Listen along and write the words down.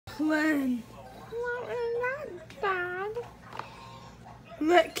plan. Well, it's not bad.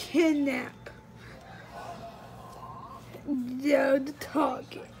 Let kidnap the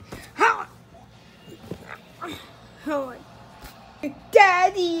target. How? Hold on.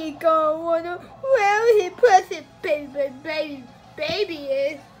 Daddy is gonna wonder where his precious baby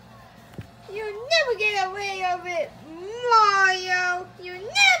is. You'll never get away of it, Mario. You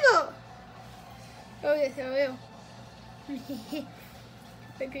never. Oh yes, I will.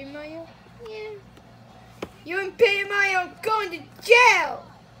 Baby Mario? Yeah. You and Baby Mario are going to jail.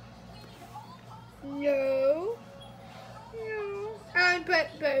 No. No. And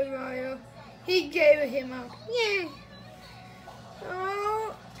Baby Mario. He gave him up. Yeah.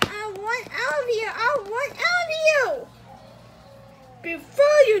 Oh, I want out of here. I want out of here.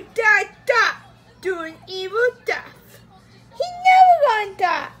 Before you die, stop doing evil stuff. He never gonna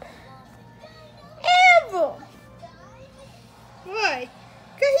stop. Ever. Why?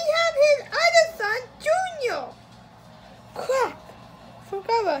 Because he have his other son, Junior. Crap.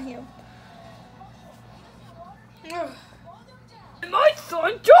 Forgot about him. Ugh. My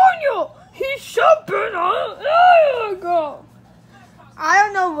son, Junior. He should been on an hour ago. I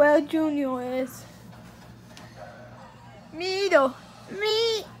don't know where Junior is. Me either.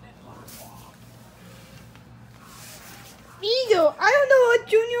 Me either. I don't know what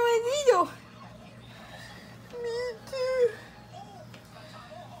Junior is either. Me too.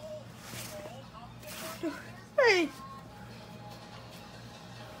 Hey.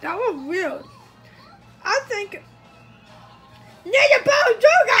 That was weird. I think Nigga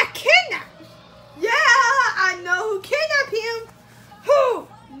Joe got kidnapped. Yeah, I know who kidnapped him. Who?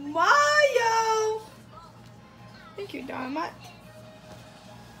 Mario. Thank you, Dynamite.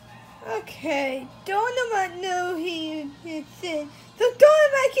 Okay, Dynamite knew he said. So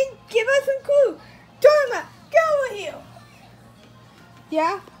Dynamite can give us some clue. Dynamite, get over here.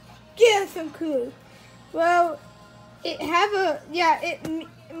 Yeah? Give us some clue. Well,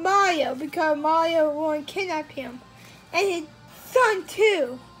 Mario, because Mario won't kidnap him. And his son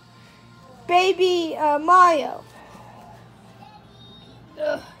too. Baby Mario.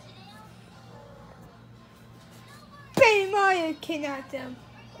 Ugh. Baby Mario kidnapped him.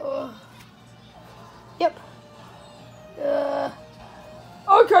 Ugh. Yep.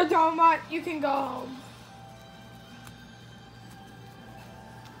 Okay, Dynamite, you can go home.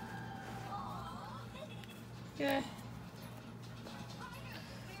 Yeah.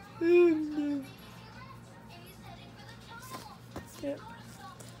 Yep.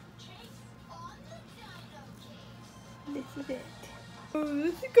 This is it. Oh,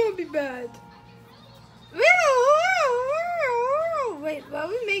 this is gonna be bad. Wait, why are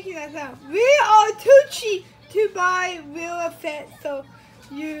we making that sound? We are too cheap to buy real effects, so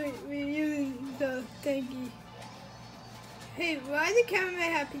we're using the thingy. Hey, why the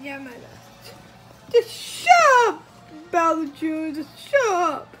cameraman have pajama left? Just shut up, Bowser Jr. Just shut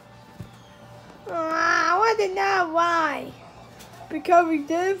up. I want to know why. Because we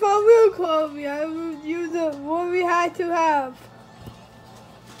didn't find real clothes, we had to use what we had to have.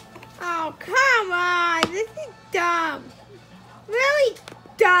 Oh, come on. This is dumb. Really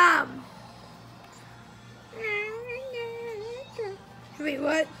dumb. Wait,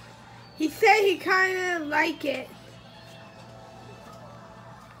 what? He said he kind of like it.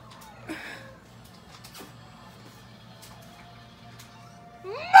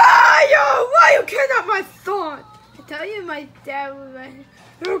 Mario! Why you kidnap my son? I tell you my dad was like,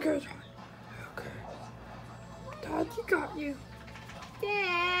 okay, John. Okay. Daddy got you.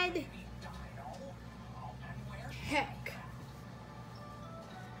 Dad. Heck.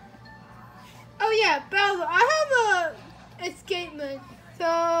 Oh yeah, Bowser, I have a escapement.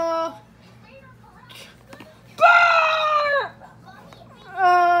 So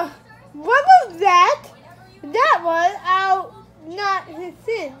what was that? That was out not his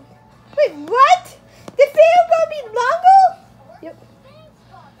sin. Wait, what? The video gonna be longer? Yep.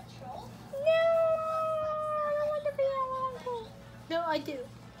 No, I don't want the video longer. No, I do.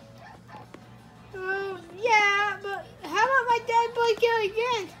 Yeah, but how about my dad break it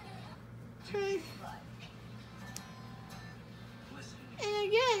again? And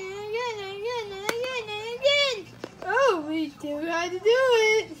again, and again, and again, and again, and again. Oh, we still had to do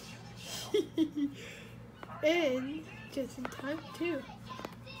it. And just in time, too.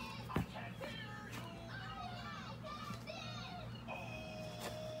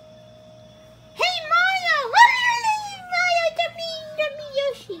 Hey, Mario!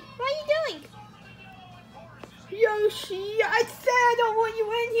 Yoshi. What are you doing? Yoshi, I said I don't want you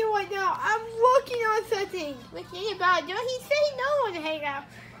in here right now. I'm working on something. What's it about? Don't he say he don't want to hang out?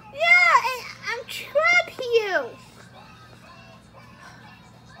 Yeah, and I'm trapped here.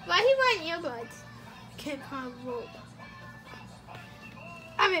 Why he wants earbuds. Can't find rope.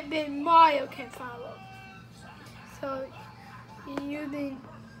 I haven't been Mario can't find rope. So he's using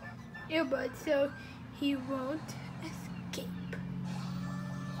earbuds so he won't escape.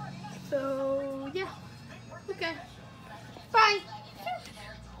 So yeah. Okay. Bye.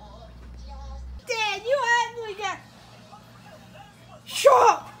 Dad, you actually got shut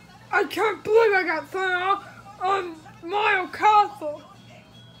up! I can't believe I got thrown out on Mario Castle.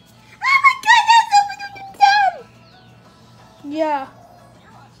 Oh my god, that's so dumb! Yeah.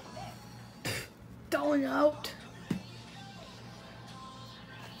 Thrown out.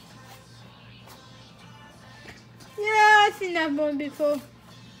 Yeah, I've seen that one before.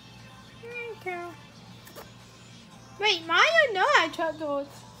 Okay. Wait, Mario know how to shut doors.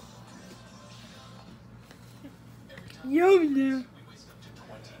 Yo, now.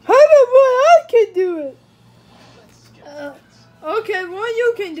 How about I can do it? Okay, well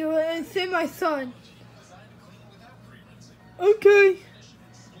you can do it and save my son. Okay.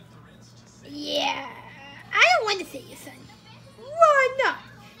 Yeah, I don't want to save your son. Why not?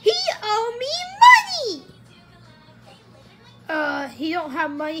 He owe me money. He don't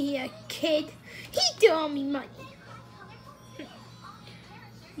have money. He a kid. He do owe me money.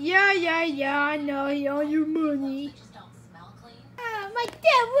 Yeah, I know he owe you money. My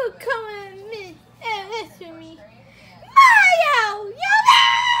dad will come and rescue me. Mario! You're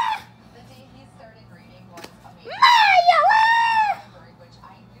there! Mario!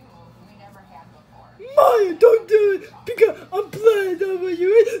 Mario, don't do it! Because I'm playing over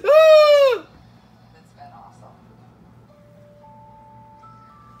you. Ah!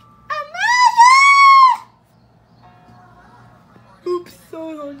 Mario! Oops,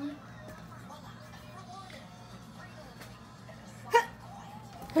 sorry, honey.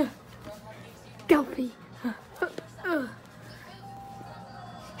 Goofy.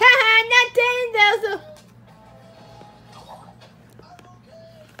 Haha, nothing, Zelda.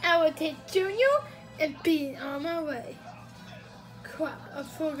 I will take Junior and be on my way. Crap, I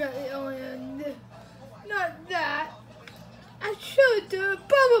forgot it only on this. Not that. I should do it.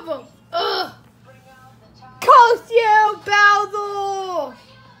 Boom, boom, boom. Ugh. Coast you, Bowser.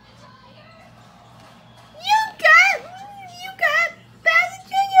 You got Bowser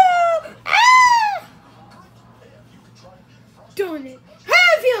Junior. Ah! Darn it.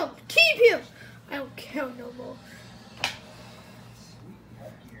 Have him. Keep him. I don't care no more.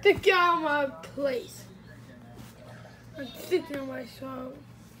 To get out of my place. I'm sitting on my song.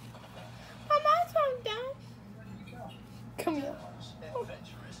 Oh, my song down. Come here. Oh,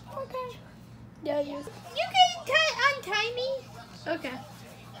 okay. Yeah, you can untie me? Okay.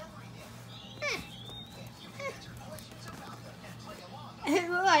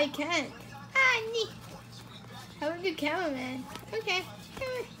 Well, I can't. Ah, neat. How would the cameraman? Okay.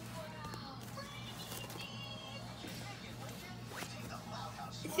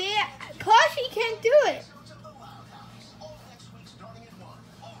 See, Plushie can't do it.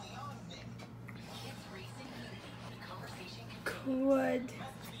 Could.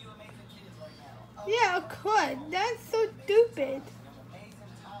 Yeah, could. That's so stupid.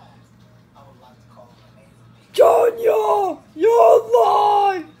 Junior, you're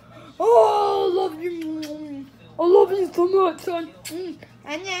alive! Oh, I love you. I love you so much, son.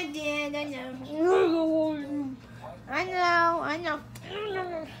 I know, Dad. I know. I know.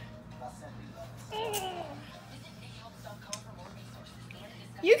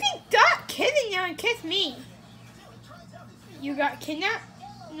 You can stop kissing now and kiss me. You got kidnapped?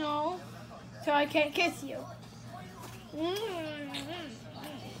 No. So I can't kiss you.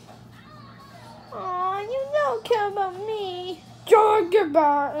 Aw, you don't care about me. John,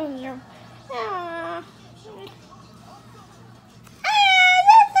 goodbye.